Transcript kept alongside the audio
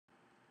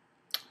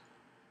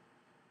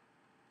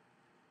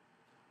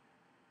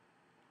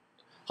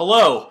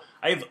Hello,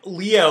 I have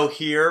Leo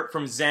here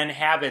from Zen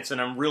Habits,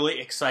 and I'm really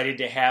excited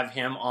to have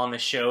him on the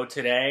show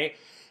today.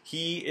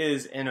 He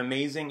is an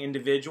amazing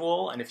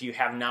individual, and if you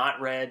have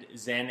not read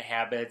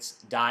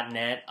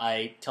zenhabits.net,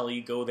 I tell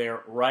you go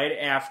there right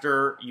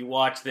after you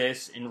watch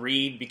this and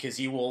read, because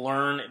you will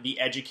learn, be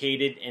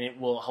educated, and it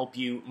will help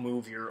you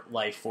move your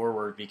life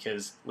forward,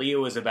 because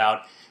Leo is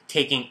about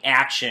taking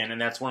action,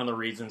 and that's one of the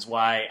reasons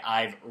why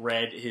I've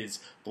read his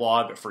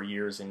blog for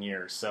years and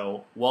years.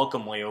 So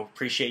welcome, Leo.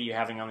 Appreciate you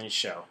having on this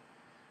show.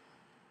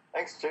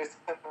 Thanks, Jason.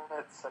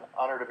 It's an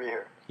honor to be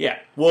here. Yeah,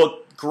 well,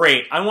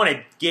 great. I want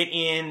to get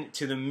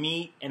into the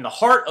meat and the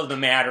heart of the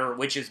matter,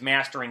 which is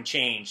mastering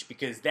change,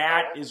 because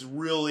that is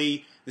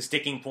really the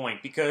sticking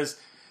point. Because,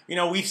 you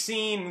know,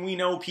 we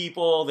know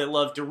people that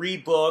love to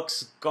read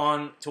books,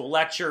 gone to a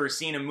lecture or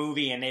seen a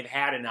movie, and they've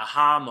had an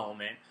aha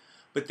moment.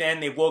 But then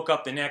they woke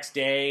up the next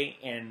day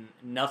and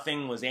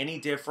nothing was any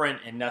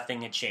different and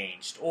nothing had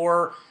changed.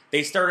 Or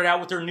they started out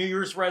with their New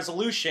Year's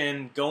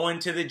resolution, going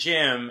to the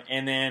gym,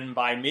 and then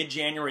by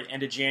mid-January,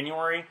 end of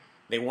January,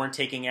 they weren't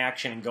taking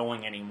action and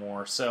going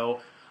anymore.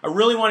 So I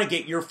really want to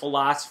get your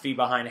philosophy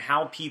behind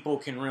how people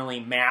can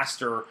really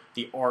master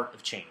the art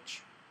of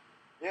change.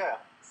 Yeah,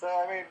 so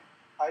I mean,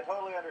 I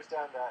totally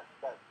understand that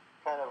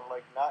kind of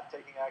like not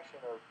taking action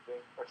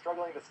or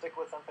struggling to stick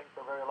with something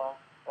for very long.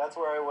 That's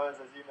where I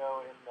was, as you know,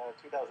 in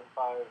 2005,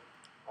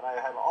 when I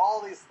had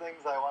all these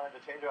things I wanted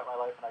to change about my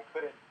life, and I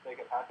couldn't make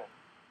it happen.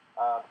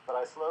 But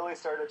I slowly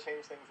started to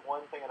change things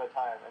one thing at a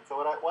time. And so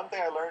one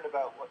thing I learned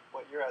about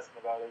what you're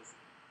asking about is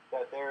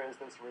that there is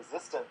this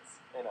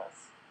resistance in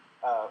us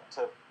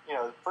to, you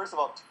know, first of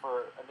all,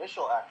 for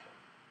initial action.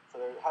 So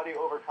how do you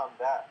overcome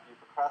that? You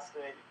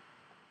procrastinate,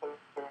 you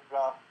put it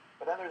off.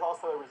 But then there's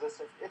also a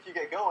resistance. If you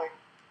get going,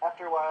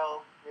 after a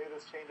while, maybe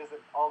this change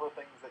isn't all the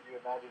things that you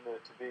imagined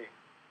it to be.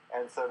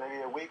 And so maybe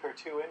a week or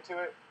two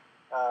into it,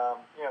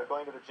 you know,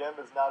 going to the gym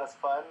is not as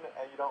fun,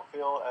 and you don't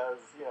feel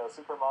as, you know,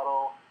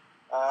 supermodel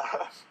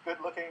good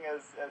looking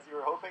as you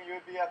were hoping you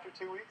would be after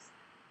 2 weeks.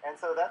 And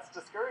so that's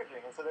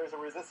discouraging. And so there's a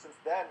resistance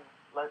then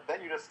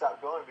you just stop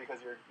going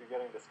because you're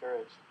getting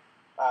discouraged.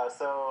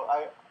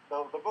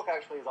 The book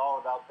actually is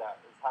all about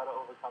that, is how to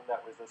overcome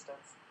that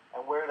resistance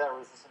and where that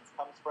resistance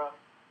comes from.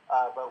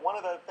 But one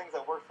of the things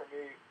that worked for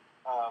me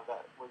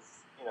that was,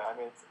 you know, I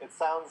mean, it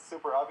sounds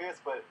super obvious,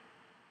 but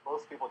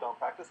most people don't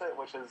practice it,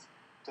 which is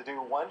to do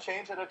one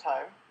change at a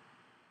time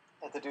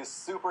and to do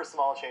super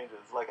small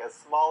changes, like as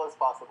small as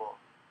possible.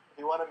 If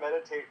you want to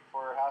meditate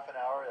for half an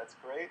hour, that's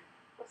great,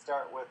 but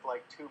start with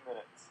like 2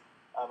 minutes.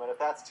 And if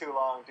that's too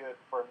long, do it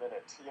for a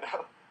minute, you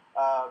know?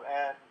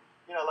 And,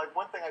 you know, like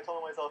one thing I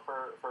told myself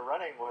for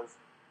running was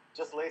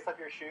just lace up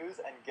your shoes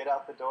and get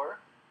out the door.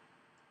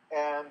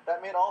 And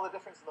that made all the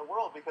difference in the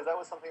world, because that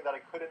was something that I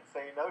couldn't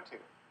say no to.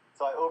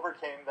 So I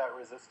overcame that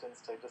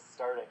resistance to just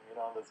starting, you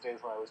know, on those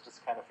days when I was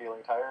just kind of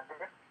feeling tired.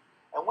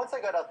 And once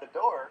I got out the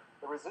door,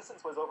 the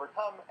resistance was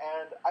overcome,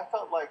 and I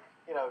felt like,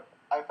 you know,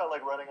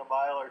 running a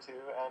mile or two,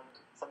 and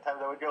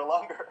sometimes I would go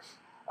longer.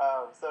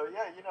 So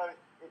yeah, you know,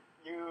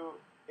 you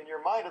in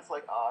your mind it's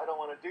like, oh, I don't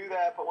want to do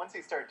that, but once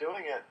you start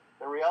doing it,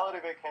 the reality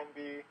of it can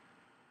be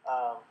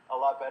a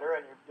lot better,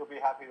 and you'll be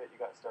happy that you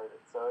got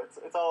started. So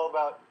it's all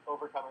about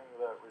overcoming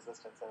the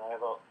resistance, and I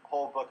have a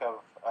whole book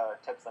of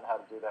tips on how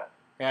to do that.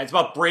 Yeah, it's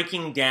about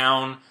breaking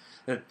down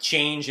the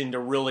change into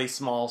really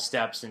small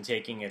steps and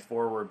taking it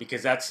forward,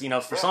 because that's, you know,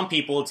 for some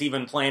people it's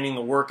even planning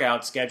the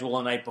workout schedule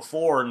the night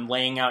before and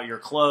laying out your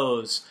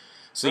clothes.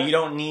 So you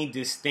don't need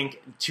to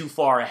think too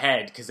far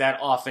ahead, because that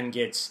often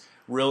gets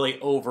really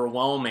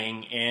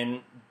overwhelming.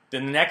 And the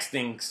next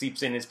thing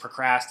seeps in is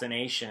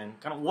procrastination.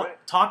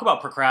 Talk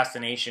about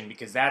procrastination,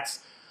 because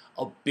that's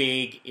a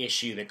big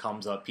issue that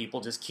comes up.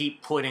 People just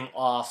keep putting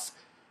off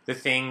the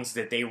things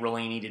that they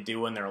really need to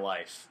do in their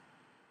life.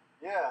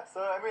 Yeah, so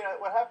I mean,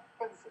 what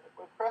happens with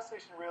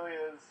procrastination really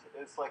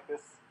is like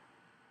this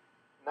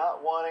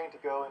not wanting to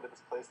go into this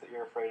place that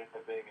you're afraid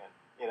of being in,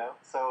 you know?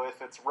 So if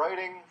it's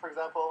writing, for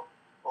example,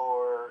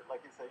 or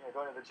like you say, you know,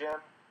 going to the gym,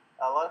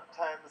 a lot of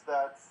times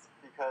that's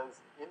because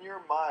in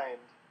your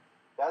mind,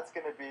 that's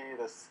going to be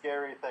the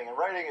scary thing. And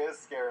writing is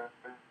scary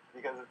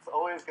because it's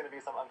always going to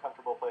be some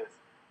uncomfortable place.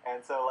 And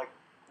so, like,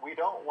 we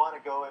don't want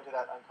to go into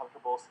that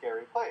uncomfortable,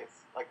 scary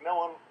place. Like, no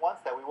one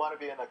wants that. We want to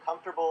be in a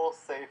comfortable,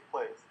 safe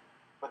place.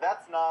 But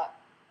that's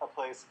not a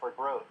place for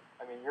growth.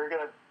 I mean,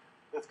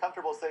 this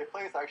comfortable, safe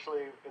place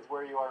actually is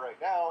where you are right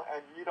now,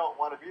 and you don't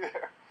want to be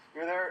there.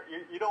 You're there,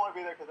 you don't want to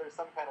be there because there's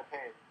some kind of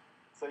pain.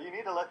 So you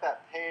need to let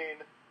that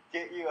pain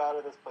get you out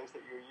of this place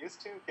that you're used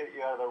to, get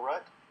you out of the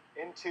rut,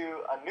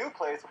 into a new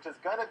place, which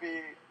is going to be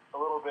a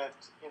little bit,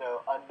 you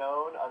know,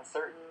 unknown,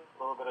 uncertain,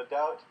 a little bit of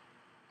doubt.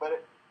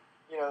 But,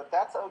 you know,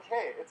 that's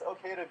okay. It's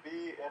okay to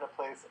be in a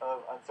place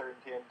of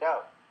uncertainty and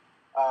doubt.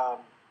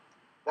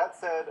 That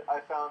said,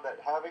 I found that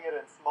having it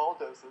in small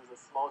doses, a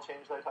small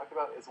change that I talked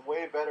about, is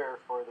way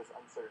better for this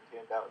uncertainty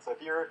and doubt. So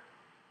if you're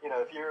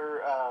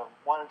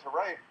wanting to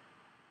write,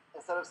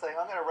 instead of saying,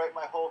 I'm going to write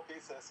my whole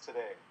thesis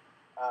today,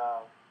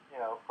 you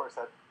know, of course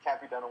that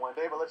can't be done in one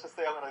day, but let's just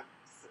say I'm going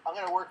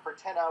to work for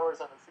 10 hours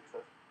on the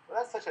thesis.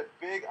 that's such a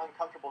big,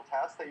 uncomfortable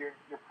task that you're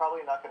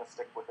probably not going to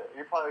stick with it.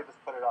 You probably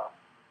just put it off.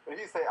 But if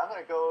you say, I'm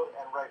going to go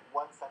and write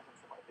one sentence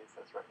in my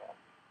thesis right now,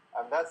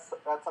 that's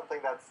something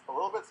that's a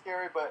little bit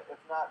scary, but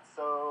it's not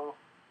so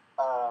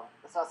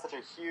it's not such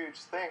a huge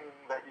thing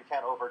that you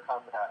can't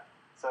overcome that.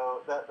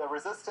 So the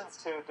resistance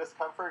to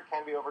discomfort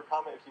can be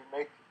overcome if you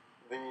make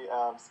the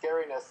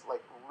scariness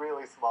like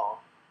really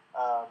small,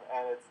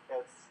 and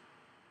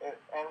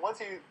and once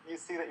you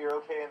see that you're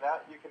okay in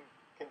that, you can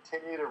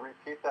continue to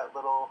repeat that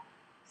little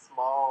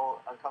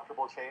small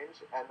uncomfortable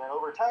change, and then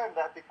over time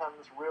that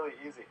becomes really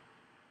easy.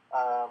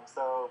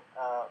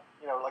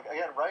 Like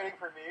again, writing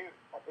for me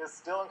is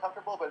still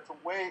uncomfortable, but it's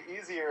way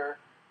easier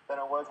than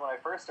it was when I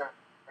first started.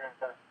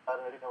 I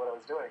didn't know what I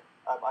was doing.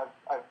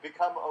 I've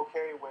become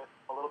okay with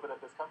a little bit of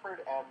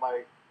discomfort, and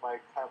my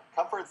kind of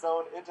comfort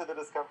zone into the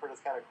discomfort has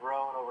kind of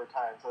grown over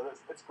time. So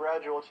it's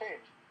gradual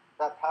change.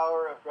 That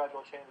power of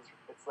gradual change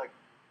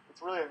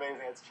it's really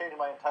amazing. It's changed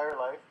my entire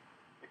life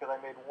because I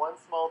made one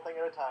small thing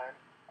at a time.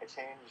 I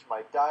changed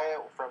my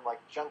diet from like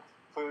junk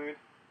food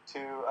to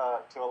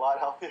a lot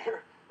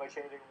healthier by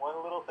changing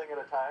one little thing at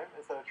a time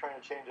instead of trying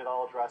to change it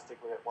all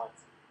drastically at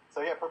once.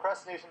 So yeah,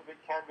 procrastination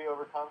can be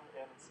overcome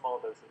in small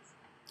doses.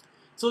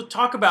 So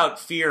talk about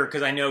fear,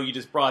 because I know you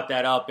just brought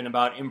that up, and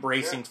about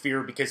embracing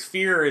fear, because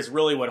fear is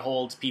really what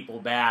holds people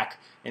back.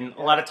 And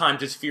a lot of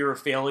times it's fear of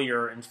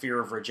failure and fear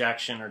of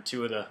rejection are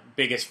two of the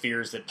biggest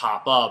fears that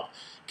pop up.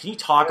 Can you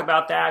talk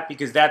about that?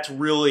 Because that's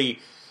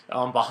really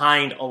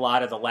behind a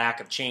lot of the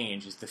lack of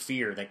change, is the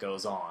fear that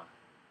goes on.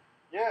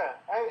 Yeah,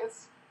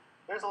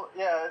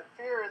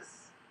 fear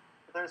is,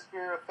 there's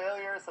fear of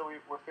failure, so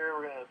we're fear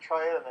we're going to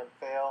try it and then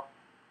fail.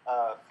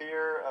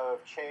 Fear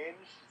of change.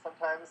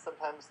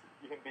 Sometimes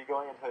you can be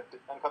going into an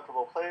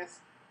uncomfortable place.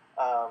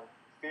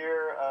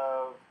 Fear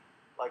of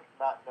like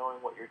not knowing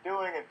what you're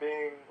doing and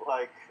being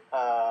like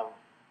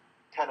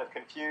kind of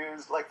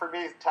confused. Like for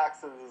me,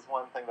 taxes is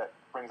one thing that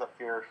brings up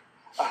fear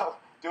of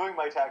doing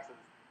my taxes.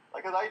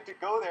 Like, cause I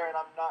go there and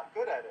I'm not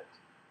good at it.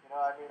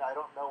 I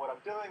don't know what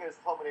I'm doing. There's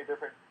so many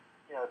different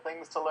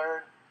things to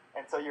learn,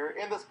 and so you're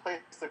in this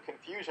place of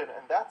confusion,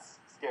 and that's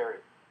scary.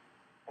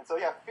 And so,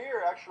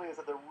 fear actually is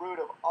at the root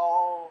of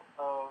all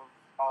of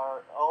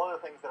the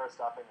things that are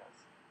stopping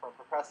us. From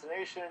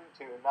procrastination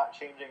to not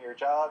changing your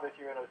job if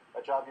you're in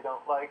a job you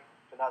don't like,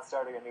 to not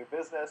starting a new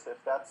business if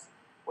that's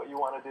what you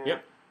want to do,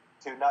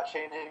 to not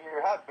changing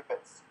your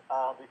habits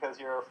because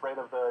you're afraid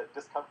of the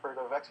discomfort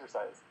of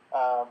exercise.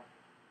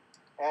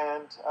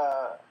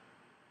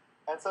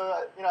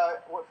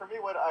 For me,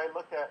 what I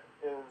look at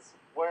is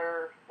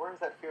where does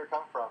that fear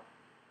come from?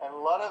 And a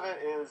lot of it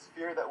is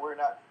fear that we're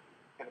not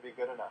going to be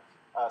good enough.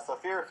 So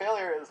fear of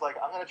failure is like,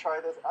 I'm going to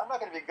try this, I'm not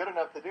going to be good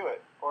enough to do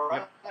it. Or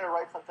I'm going to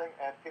write something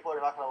and people are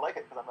not going to like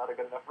it because I'm not a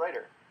good enough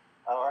writer.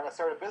 Or I'm going to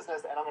start a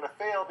business and I'm going to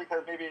fail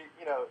because maybe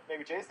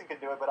Jason can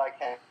do it, but I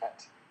can't.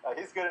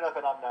 He's good enough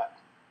and I'm not.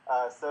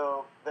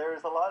 So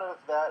there's a lot of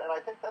that, and I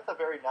think that's a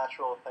very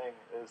natural thing,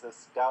 is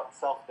this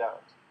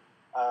self-doubt.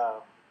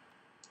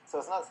 So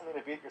it's not something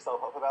to beat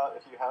yourself up about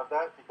if you have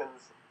that,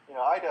 because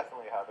I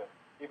definitely have it.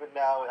 Even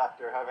now,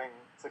 after having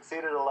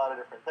succeeded at a lot of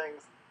different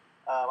things,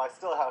 I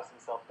still have some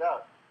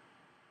self-doubt.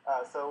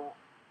 So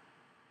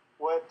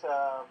what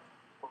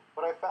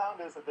I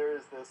found is that there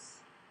is this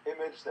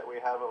image that we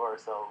have of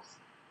ourselves.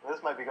 And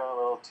this might be going a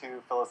little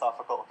too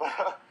philosophical,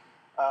 but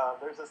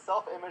there's a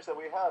self-image that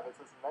we have. It's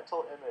this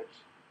mental image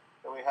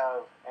that we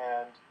have,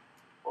 and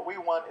what we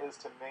want is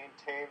to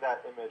maintain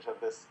that image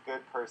of this good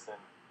person,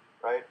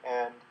 right?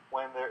 And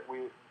when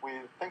we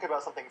think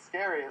about something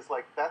scary, is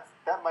like that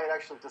might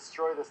actually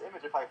destroy this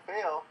image. If I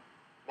fail,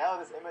 now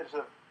this image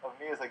of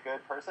me as a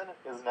good person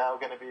is now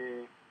going to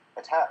be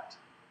attacked,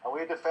 and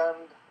we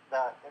defend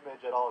that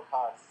image at all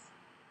costs.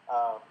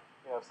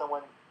 If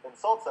someone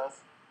insults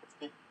us,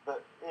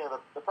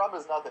 the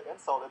problem is not the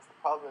insult; it's the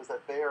problem is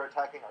that they are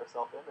attacking our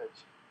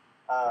self-image,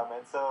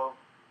 and so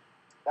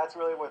that's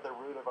really what the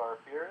root of our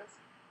fear is.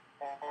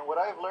 And what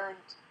I've learned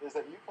is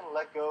that you can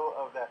let go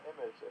of that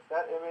image. If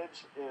that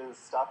image is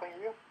stopping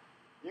you,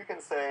 you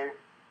can say,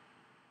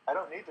 I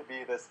don't need to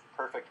be this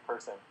perfect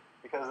person,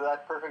 because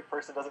that perfect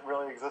person doesn't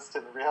really exist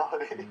in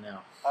reality. No.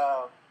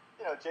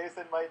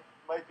 Jason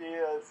might be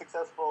a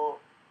successful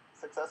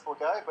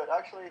guy, but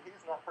actually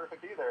he's not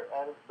perfect either.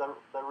 And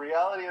the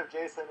reality of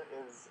Jason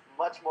is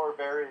much more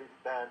varied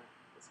than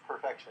his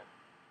perfection.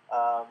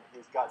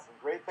 He's got some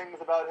great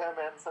things about him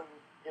and some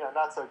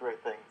not so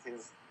great things.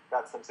 He's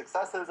got some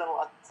successes and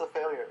lots of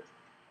failures.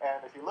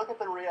 And if you look at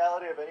the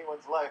reality of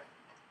anyone's life,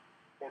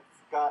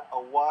 it's got a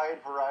wide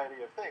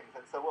variety of things.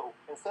 And so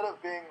instead of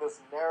being this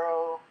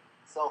narrow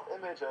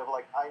self-image of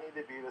like, I need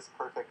to be this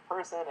perfect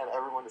person and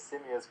everyone to see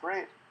me as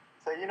great,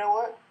 say, you know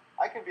what?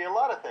 I can be a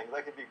lot of things.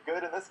 I can be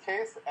good in this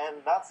case and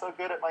not so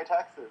good at my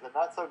taxes and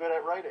not so good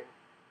at writing.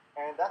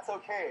 And that's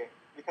okay,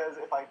 because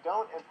if I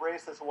don't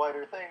embrace this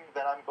wider thing,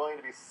 then I'm going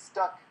to be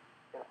stuck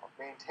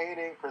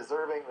maintaining,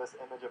 preserving this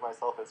image of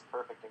myself as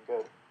perfect and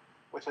good,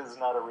 which is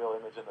not a real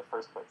image in the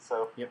first place.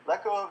 So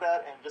let go of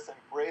that and just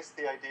embrace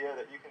the idea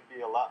that you can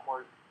be a lot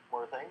more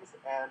things.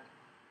 And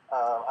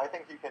I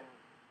think you can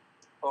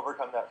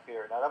overcome that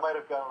fear. Now, that might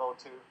have gone a little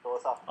too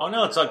philosophical. Oh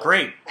no, it's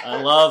great.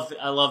 I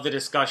love the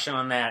discussion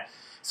on that.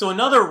 So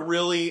another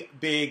really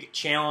big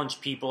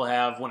challenge people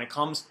have when it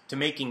comes to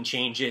making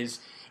changes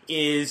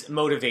is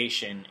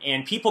motivation.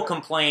 And people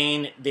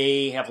complain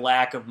they have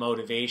lack of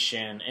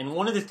motivation. And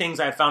one of the things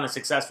I've found in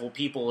successful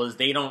people is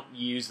they don't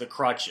use the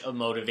crutch of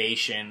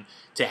motivation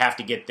to have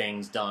to get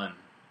things done.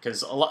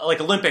 Because like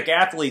Olympic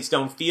athletes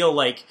don't feel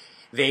like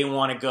they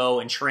want to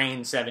go and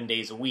train 7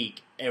 days a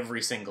week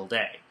every single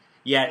day.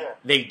 Yet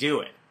they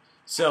do it.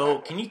 So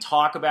can you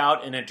talk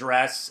about and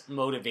address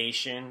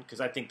motivation? Because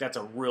I think that's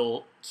a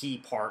real key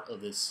part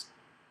of this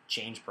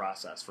change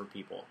process for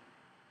people.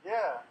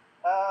 Yeah.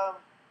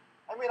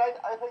 I mean,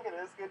 I think it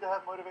is good to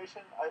have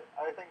motivation.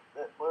 I think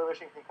that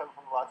motivation can come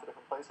from lots of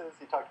different places.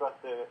 You talked about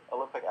the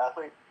Olympic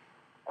athlete.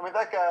 I mean,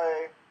 that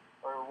guy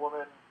or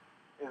woman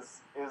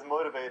is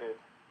motivated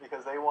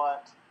because they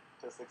want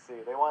to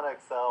succeed. They want to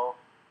excel.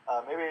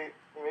 Maybe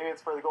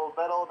it's for the gold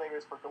medal, maybe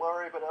it's for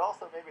glory, but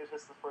also maybe it's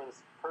just for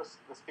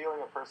this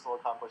feeling of personal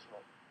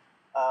accomplishment.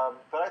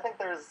 But I think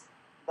that's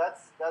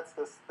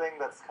this thing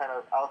that's kind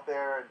of out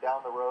there and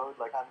down the road,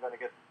 like I'm going to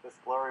get this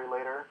glory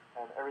later,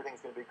 and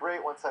everything's going to be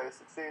great once I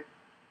succeed.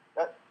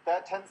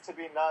 That tends to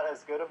be not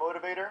as good a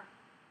motivator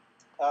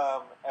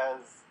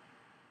as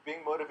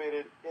being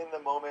motivated in the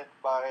moment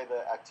by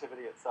the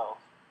activity itself,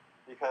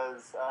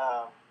 because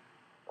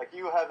like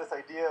you have this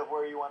idea of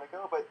where you want to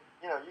go, but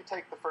you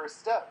take the first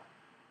step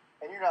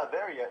and you're not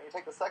there yet. You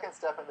take the second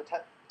step and the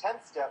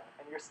 10th step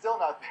and you're still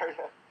not there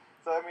yet.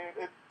 So I mean,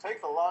 it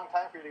takes a long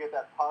time for you to get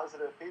that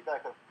positive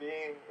feedback of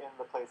being in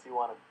the place you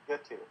want to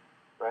get to,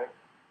 right?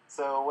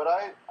 So what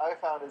I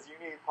found is you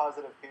need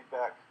positive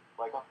feedback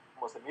like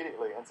almost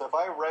immediately. And so if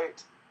I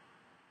write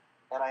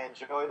and I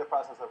enjoy the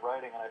process of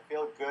writing and I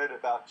feel good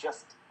about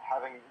just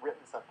having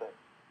written something,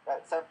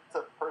 that sense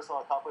of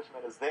personal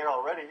accomplishment is there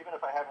already, even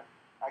if I haven't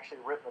actually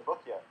written a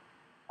book yet.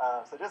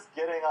 So just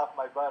getting off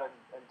my butt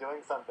and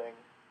doing something,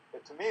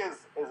 it to me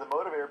is a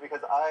motivator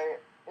because I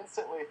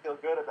instantly feel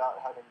good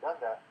about having done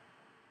that.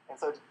 And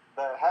so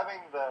having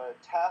the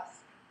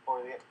task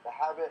or the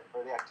habit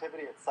or the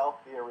activity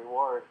itself be a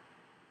reward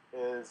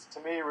is,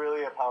 to me,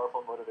 really a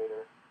powerful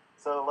motivator.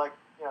 So like,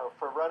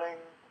 for running,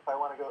 if I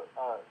want to go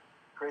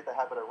create the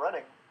habit of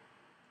running,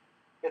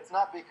 it's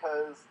not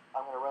because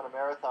I'm going to run a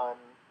marathon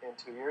in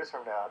 2 years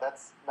from now.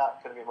 That's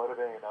not going to be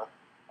motivating enough.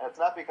 And it's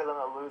not because I'm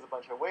going to lose a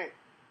bunch of weight.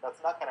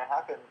 That's not going to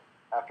happen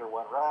after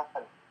one run,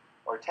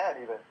 or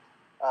 10 even.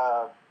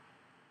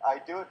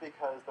 I do it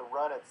because the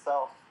run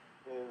itself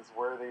is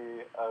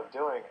worthy of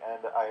doing,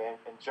 and I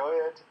enjoy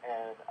it,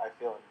 and I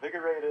feel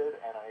invigorated,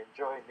 and I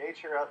enjoy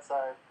nature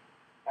outside.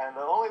 And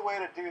the only way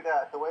to do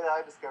that, the way that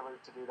I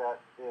discovered to do that,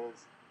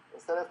 is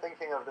instead of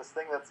thinking of this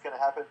thing that's going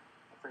to happen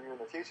for you in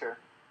the future,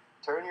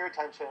 turn your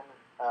attention,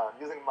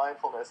 using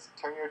mindfulness,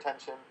 turn your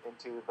attention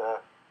into the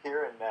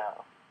here and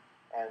now.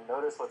 And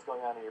notice what's going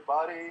on in your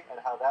body and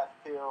how that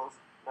feels.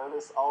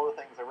 Notice all the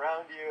things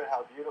around you and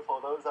how beautiful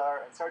those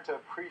are, and start to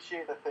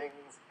appreciate the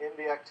things in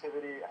the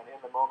activity and in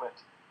the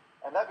moment.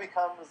 And that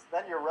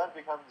then your run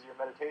becomes your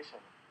meditation,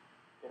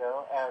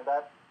 and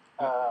that,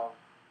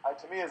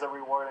 to me, is a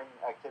rewarding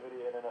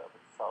activity in and of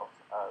itself.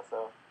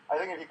 So I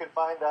think if you can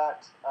find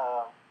that,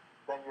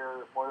 then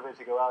you're motivated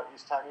to go out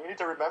each time. You need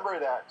to remember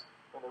that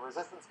when the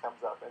resistance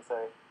comes up and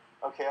say,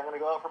 okay, I'm going to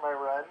go out for my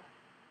run,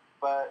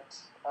 but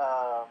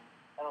I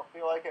don't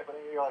feel like it. But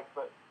then you're like,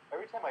 but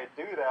every time I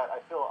do that, I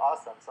feel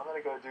awesome, so I'm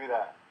going to go do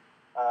that.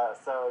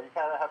 So you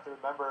kind of have to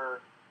remember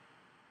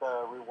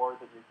the reward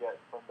that you get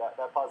from that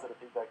positive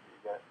feedback that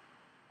you get.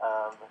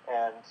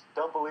 And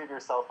don't believe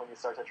yourself when you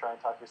start to try and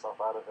talk yourself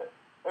out of it.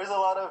 That's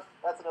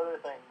another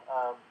thing.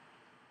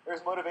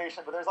 There's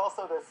motivation, but there's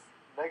also this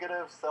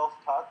negative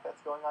self-talk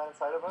that's going on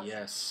inside of us.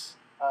 Yes.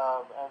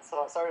 And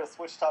so I'm sorry to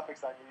switch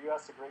topics on you. You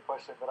asked a great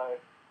question, but I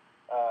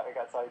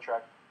got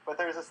sidetracked. But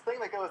there's this thing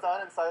that goes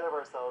on inside of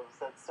ourselves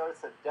that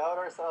starts to doubt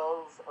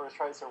ourselves or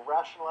tries to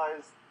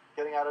rationalize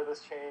getting out of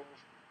this change,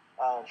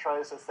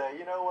 tries to say,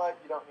 you know what,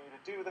 you don't need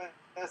to do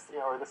this,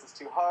 or this is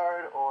too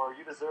hard, or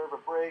you deserve a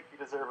break, you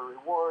deserve a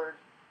reward.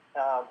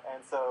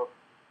 And so,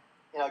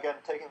 again,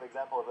 taking the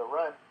example of the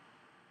run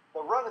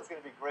is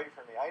going to be great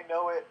for me. I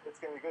know it's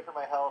going to be good for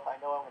my health.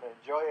 I know I'm going to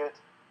enjoy it.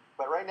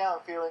 But right now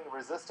I'm feeling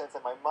resistance,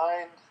 and my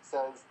mind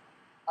says,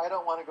 I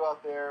don't want to go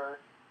out there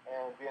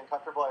and be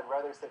uncomfortable. I'd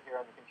rather sit here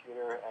on the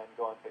computer and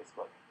go on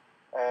Facebook.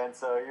 And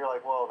so you're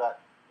like, well, that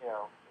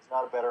is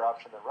not a better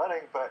option than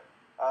running. But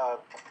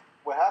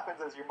what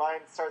happens is your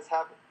mind starts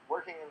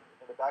working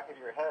in the back of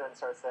your head and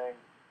starts saying,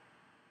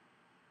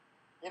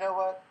 you know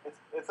what?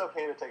 It's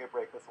okay to take a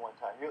break this one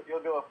time. You'll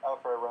go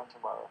out for a run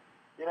tomorrow.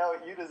 You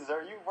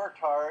worked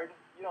hard.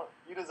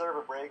 You deserve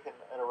a break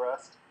and a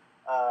rest.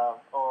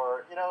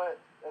 Or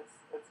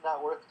it's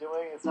not worth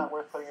doing. It's not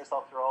worth putting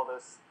yourself through all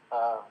this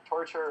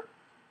torture.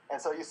 And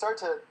so you start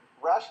to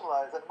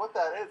rationalize, and what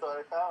that is, what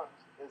I found,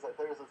 is that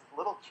there's this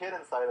little kid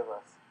inside of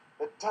us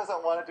that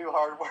doesn't want to do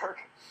hard work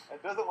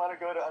and doesn't want to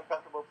go to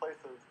uncomfortable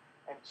places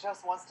and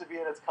just wants to be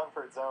in its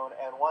comfort zone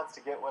and wants to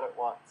get what it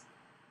wants.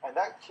 And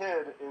that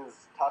kid is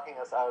talking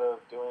us out of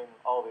doing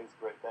all these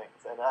great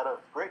things and out of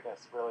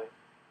greatness, really.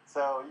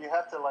 So you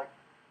have to like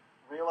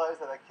realize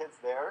that that kid's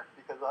there,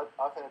 because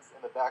often it's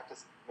in the back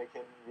just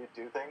making you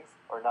do things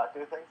or not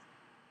do things.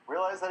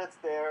 Realize that it's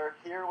there,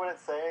 hear what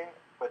it's saying,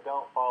 but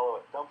don't follow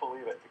it. Don't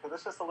believe it, because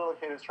it's just a little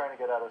kid who's trying to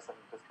get out of some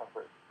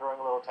discomfort, throwing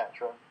a little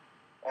tantrum.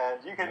 And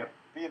you can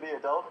be the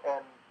adult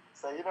and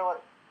say, you know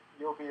what,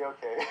 you'll be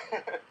okay.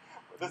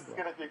 This is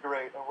going to be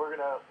great, and we're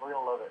gonna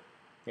love it.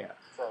 Yeah.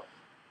 So.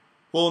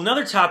 Well,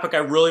 another topic I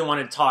really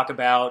wanted to talk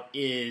about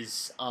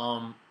is,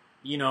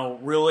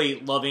 really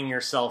loving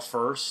yourself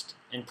first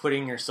and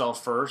putting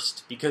yourself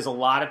first, because a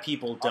lot of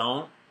people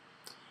don't,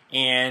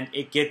 and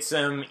it gets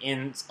them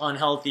in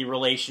unhealthy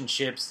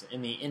relationships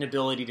and the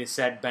inability to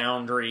set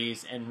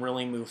boundaries and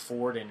really move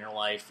forward in their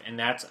life. And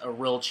that's a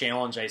real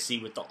challenge I see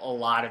with a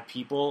lot of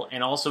people,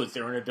 and also it's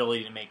their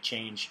inability to make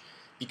change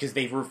because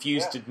they've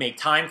refused to make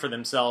time for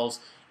themselves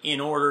in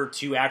order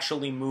to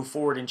actually move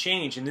forward and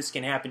change. And this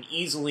can happen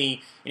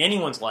easily in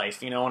anyone's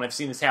life, and I've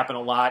seen this happen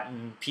a lot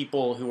in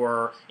people who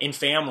are in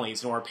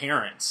families who are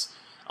parents,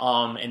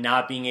 and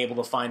not being able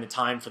to find the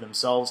time for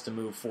themselves to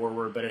move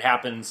forward. But it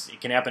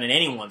can happen in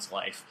anyone's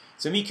life.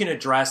 So you can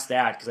address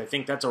that, because I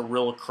think that's a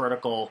real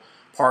critical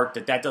part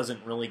that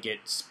doesn't really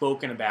get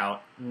spoken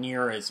about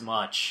near as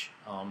much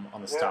on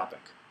this topic.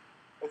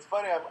 It's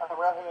funny, I'm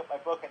wrapping up my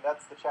book, and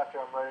that's the chapter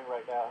I'm writing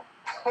right now.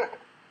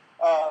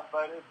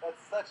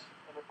 That's such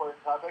an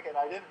important topic, and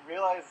I didn't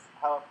realize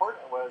how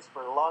important it was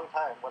for a long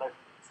time. When I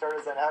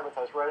started Zen Habits,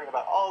 I was writing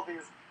about all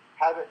these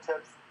habit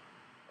tips,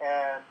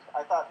 and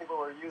I thought people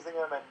were using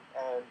them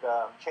and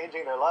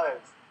changing their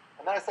lives.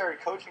 And then I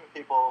started coaching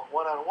people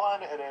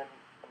one-on-one and in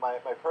my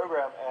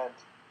program, and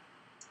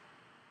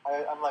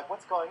I'm like,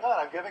 what's going on?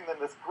 I'm giving them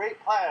this great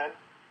plan,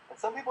 and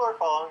some people are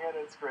following it,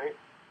 and it's great,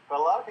 but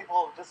a lot of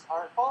people just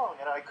aren't following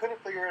it, and I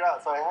couldn't figure it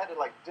out. So I had to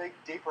dig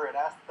deeper and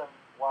ask them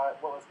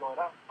what was going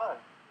on.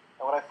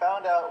 And what I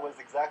found out was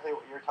exactly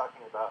what you're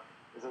talking about.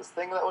 Is this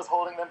thing that was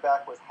holding them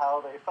back was how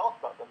they felt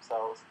about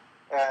themselves,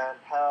 and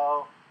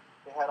how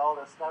they had all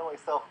this not only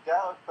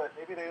self-doubt, but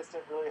maybe they just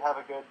didn't really have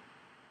a good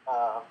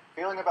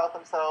feeling about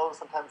themselves.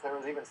 Sometimes there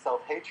was even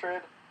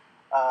self-hatred.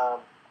 A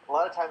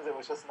lot of times it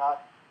was just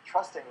not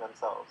trusting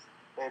themselves.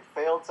 They had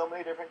failed so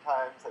many different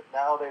times that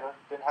now they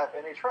didn't have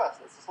any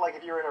trust. It's just like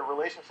if you were in a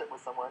relationship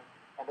with someone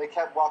and they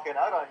kept walking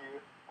out on you,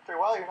 after a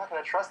while you're not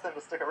going to trust them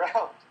to stick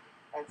around.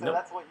 And so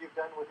that's what you've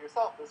done with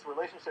yourself. This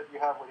relationship you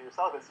have with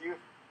yourself is you've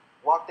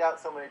walked out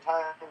so many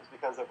times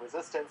because of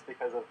resistance,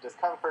 because of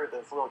discomfort,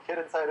 this little kid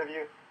inside of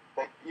you,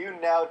 that you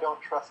now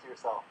don't trust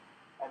yourself.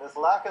 And this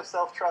lack of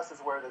self-trust is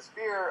where this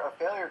fear of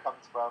failure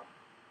comes from.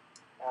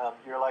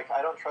 You're like,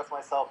 I don't trust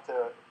myself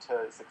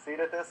to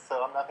succeed at this,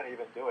 so I'm not going to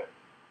even do it.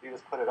 You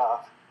just put it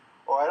off.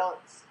 Or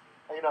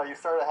you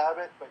start a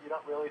habit, but you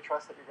don't really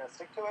trust that you're going to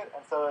stick to it.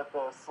 And so at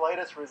the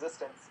slightest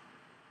resistance,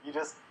 you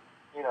just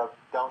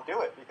don't do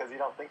it, because you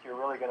don't think you're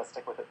really going to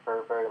stick with it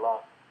for very long.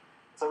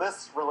 So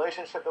this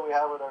relationship that we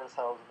have with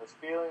ourselves and this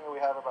feeling that we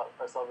have about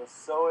ourselves is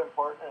so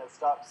important, and it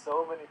stops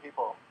so many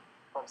people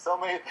from so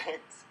many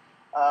things.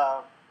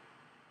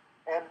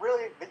 And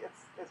really,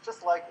 it's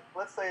just like,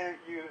 let's say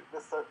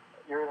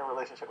you're in a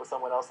relationship with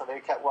someone else and they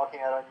kept walking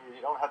out on you.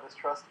 You don't have this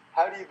trust.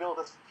 How do you build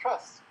this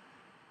trust?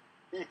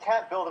 You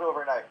can't build it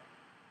overnight.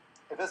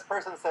 If this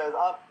person says,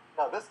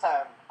 no, this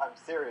time I'm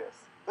serious.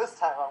 This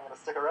time I'm going to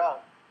stick around.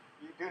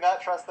 You do not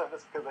trust them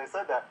just because they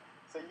said that.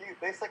 So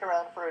they stick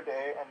around for a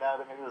day, and now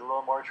maybe there's a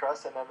little more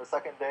trust, and then the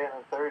second day, and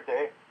then the third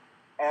day.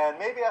 And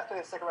maybe after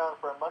they stick around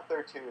for a month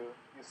or two,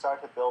 you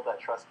start to build that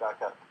trust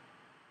back up.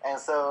 And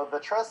so the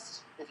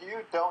trust, if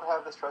you don't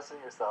have this trust in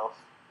yourself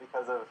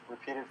because of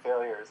repeated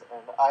failures,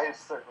 and I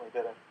certainly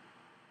didn't,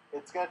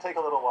 it's going to take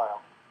a little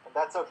while. And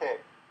that's okay,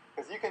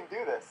 because you can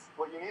do this.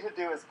 What you need to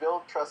do is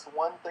build trust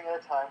one thing at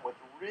a time with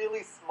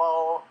really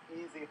small,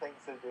 easy things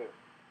to do.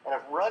 And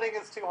if running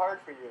is too hard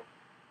for you,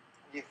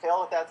 you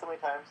fail at that so many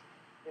times,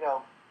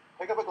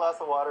 pick up a glass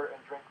of water and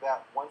drink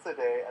that once a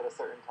day at a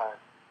certain time.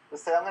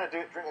 Just say, I'm going to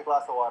drink a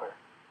glass of water.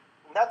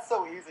 And that's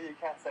so easy you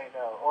can't say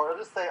no. Or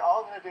just say,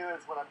 all I'm going to do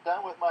is when I'm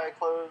done with my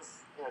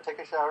clothes, take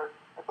a shower,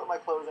 I put my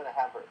clothes in a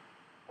hamper.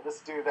 And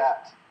just do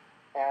that.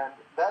 And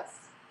that's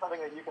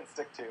something that you can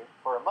stick to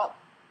for a month.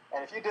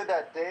 And if you did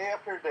that day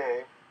after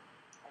day,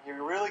 and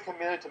you're really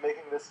committed to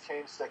making this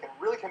change stick, and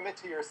really commit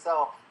to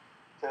yourself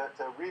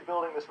to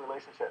rebuilding this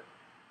relationship,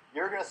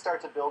 you're going to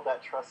start to build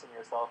that trust in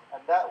yourself,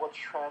 and that will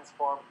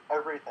transform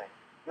everything.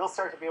 You'll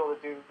start to be able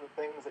to do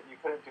things that you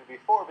couldn't do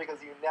before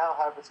because you now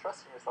have this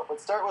trust in yourself. But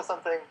start with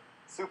something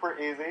super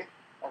easy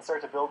and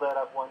start to build that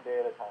up one day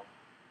at a time.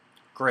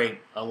 Great.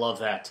 I love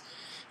that.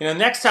 The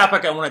next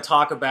topic I want to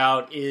talk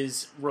about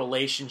is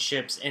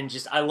relationships, and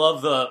I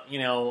love the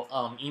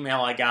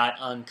email I got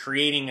on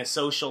creating a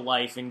social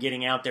life and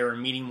getting out there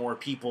and meeting more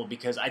people,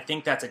 because I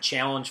think that's a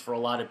challenge for a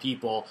lot of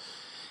people.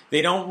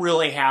 they don't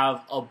really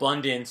have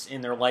abundance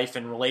in their life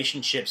and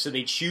relationships, so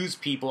they choose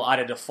people out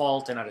of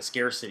default and out of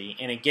scarcity,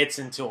 and it gets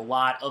into a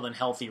lot of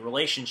unhealthy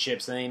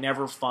relationships, and they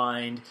never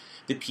find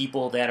the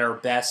people that are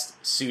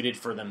best suited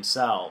for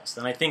themselves.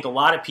 And I think a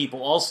lot of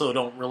people also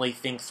don't really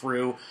think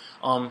through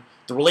the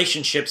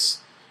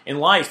relationships in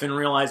life and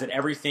realize that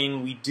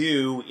everything we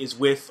do is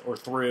with or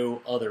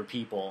through other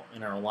people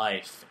in our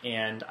life.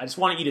 And I just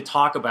wanted you to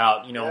talk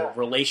about,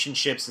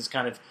 relationships as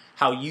kind of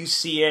how you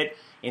see it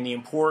and the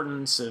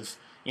importance of,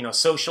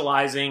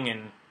 socializing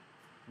and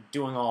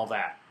doing all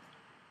that.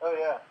 Oh,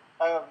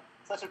 yeah.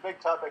 Such a big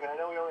topic, and I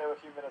know we only have a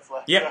few minutes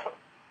left. Yeah. So,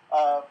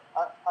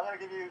 I'm going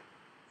to give you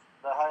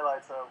the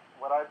highlights of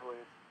what I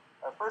believe.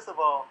 First of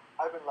all,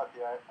 I've been lucky.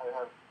 I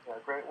have a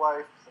great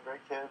wife, some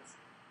great kids,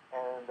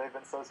 and they've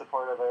been so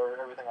supportive of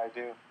everything I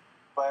do.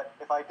 But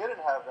if I didn't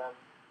have them,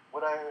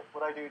 what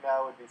I do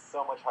now would be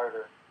so much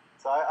harder.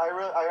 So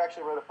I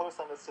actually wrote a post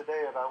on this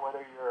today about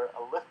whether you're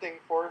a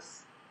lifting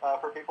force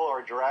for people or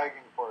a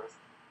dragging force.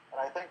 And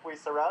I think we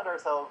surround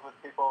ourselves with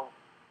people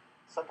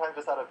sometimes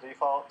just out of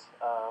default.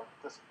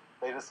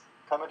 They just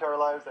come into our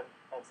lives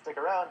and stick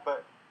around,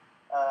 but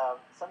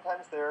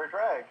sometimes they're a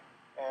drag.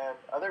 And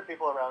other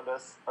people around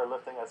us are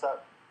lifting us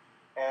up.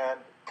 And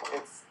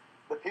it's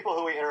the people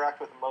who we interact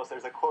with the most.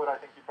 There's a quote I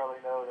think you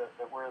probably know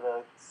that we're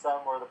the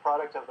sum or the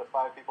product of the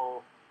 5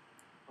 people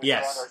we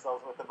surround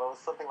ourselves with the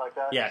most, something like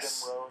that.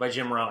 Yes, Jim Rohn. by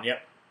Jim Rohn,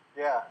 yep.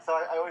 Yeah, so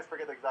I always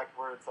forget the exact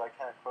words, so I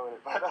can't quote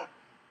it. But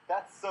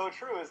that's so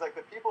true. It's like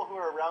the people who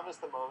are around us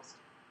the most,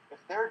 if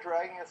they're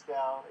dragging us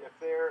down, if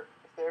they're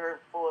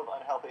full of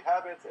unhealthy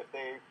habits, if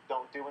they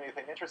don't do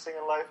anything interesting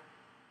in life,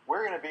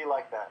 we're going to be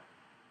like that.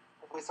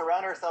 If we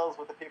surround ourselves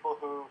with the people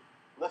who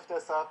lift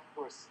us up,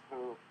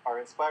 who are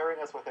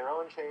inspiring us with their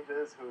own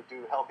changes, who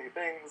do healthy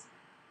things,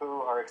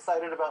 who are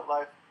excited about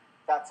life,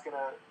 that's going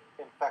to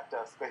infect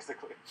us,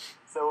 basically.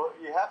 So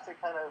you have to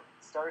kind of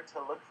start to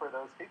look for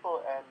those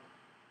people and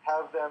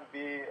have them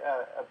be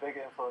a big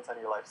influence on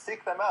your life.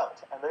 Seek them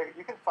out. And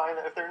you can find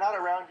that if they're not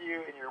around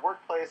you in your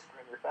workplace or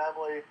in your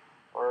family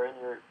or in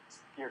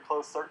your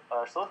close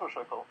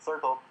social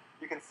circle,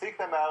 you can seek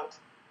them out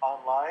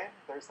online.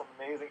 There's some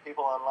amazing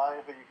people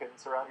online who you can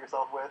surround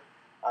yourself with,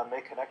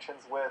 make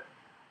connections with.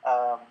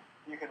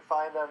 You can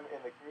find them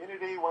in the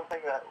community. One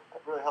thing that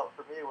really helped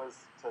for me was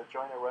to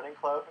join a running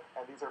club,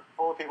 and these are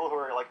full of people who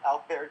are like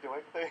out there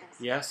doing things.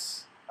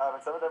 Yes.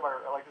 And some of them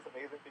are like just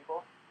amazing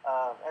people.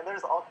 And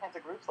there's all kinds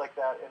of groups like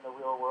that in the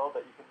real world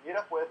that you can meet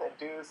up with and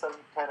do some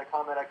kind of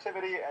common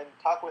activity and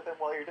talk with them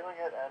while you're doing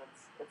it. And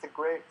it's a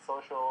great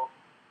social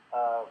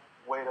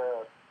way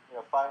to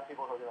find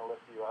people who are going to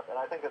lift you up. And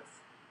I think it's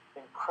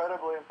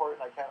incredibly important.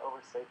 I can't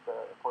overstate the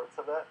importance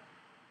of that.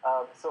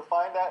 So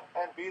find that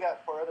and be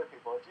that for other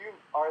people. If you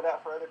are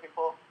that for other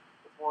people,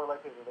 it's more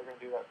likely that they're going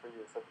to do that for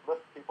you. So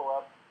lift people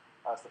up,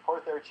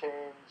 support their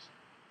change,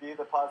 be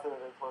the positive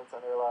influence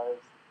on their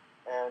lives,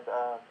 and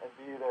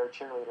be their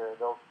cheerleader, and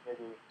they'll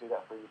maybe do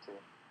that for you too.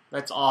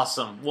 That's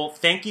awesome. Well,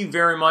 thank you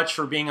very much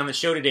for being on the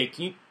show today.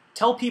 Can you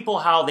tell people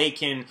how they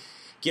can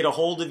get a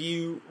hold of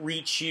you,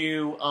 reach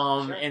you,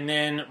 Sure. and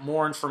then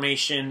more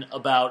information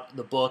about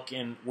the book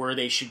and where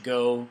they should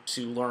go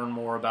to learn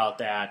more about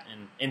that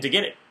and to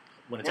get it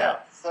when it's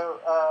out? So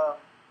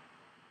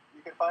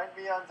you can find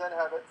me on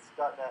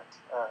zenhabits.net.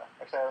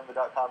 Actually, I own the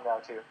 .com now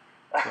too.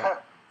 Yeah.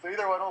 So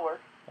either one will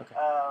work. Okay.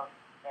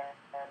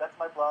 And that's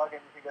my blog,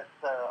 and you can get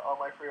all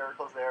my free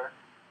articles there.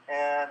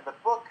 And the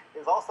book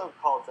is also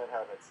called Zen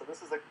Habits. So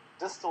this is a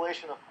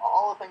distillation of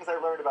all the things I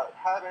learned about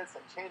habits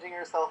and changing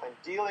yourself and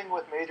dealing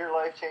with major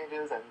life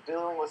changes and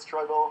dealing with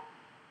struggle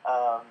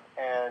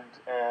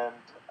and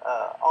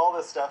all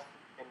this stuff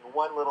in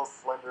one little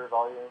slender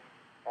volume.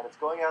 And it's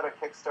going out on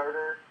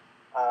Kickstarter.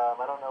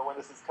 I don't know when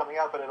this is coming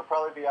out, but it'll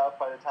probably be out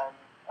by the time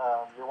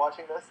you're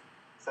watching this.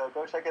 So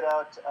go check it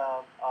out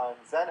on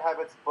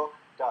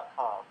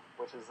zenhabitsbook.com,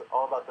 which is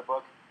all about the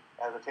book.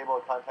 It has a table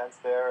of contents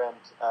there and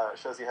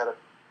shows you how to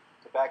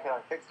back it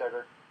on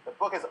Kickstarter. The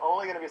book is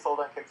only going to be sold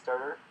on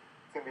Kickstarter.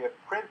 It's going to be a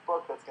print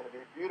book that's going to be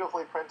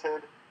beautifully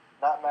printed,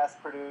 not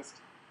mass-produced,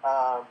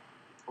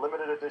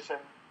 limited edition.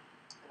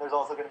 And there's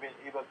also going to be an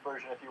ebook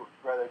version if you'd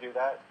rather do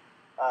that.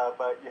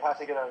 But you have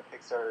to get it on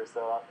Kickstarter.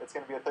 So it's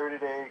going to be a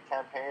 30-day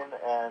campaign,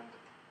 and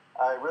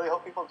I really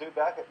hope people do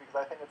back it because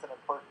I think it's an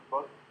important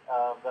book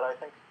that I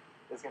think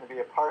is going to be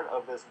a part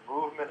of this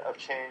movement of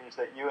change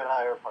that you and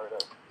I are part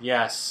of.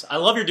 Yes. I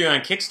love you're doing on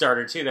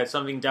Kickstarter, too. That's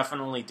something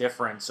definitely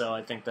different, so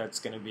I think that's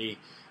going to be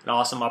an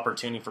awesome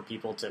opportunity for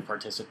people to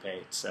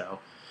participate. So,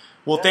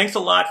 well, thanks a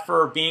lot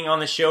for being on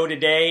the show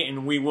today,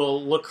 and we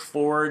will look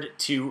forward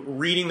to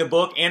reading the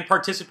book and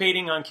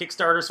participating on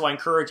Kickstarter, so I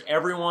encourage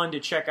everyone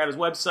to check out his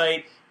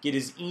website, get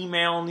his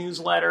email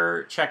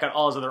newsletter, check out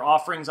all his other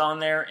offerings on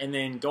there, and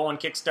then go on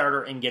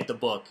Kickstarter and get the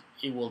book.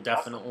 You will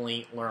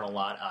definitely learn a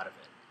lot out of it.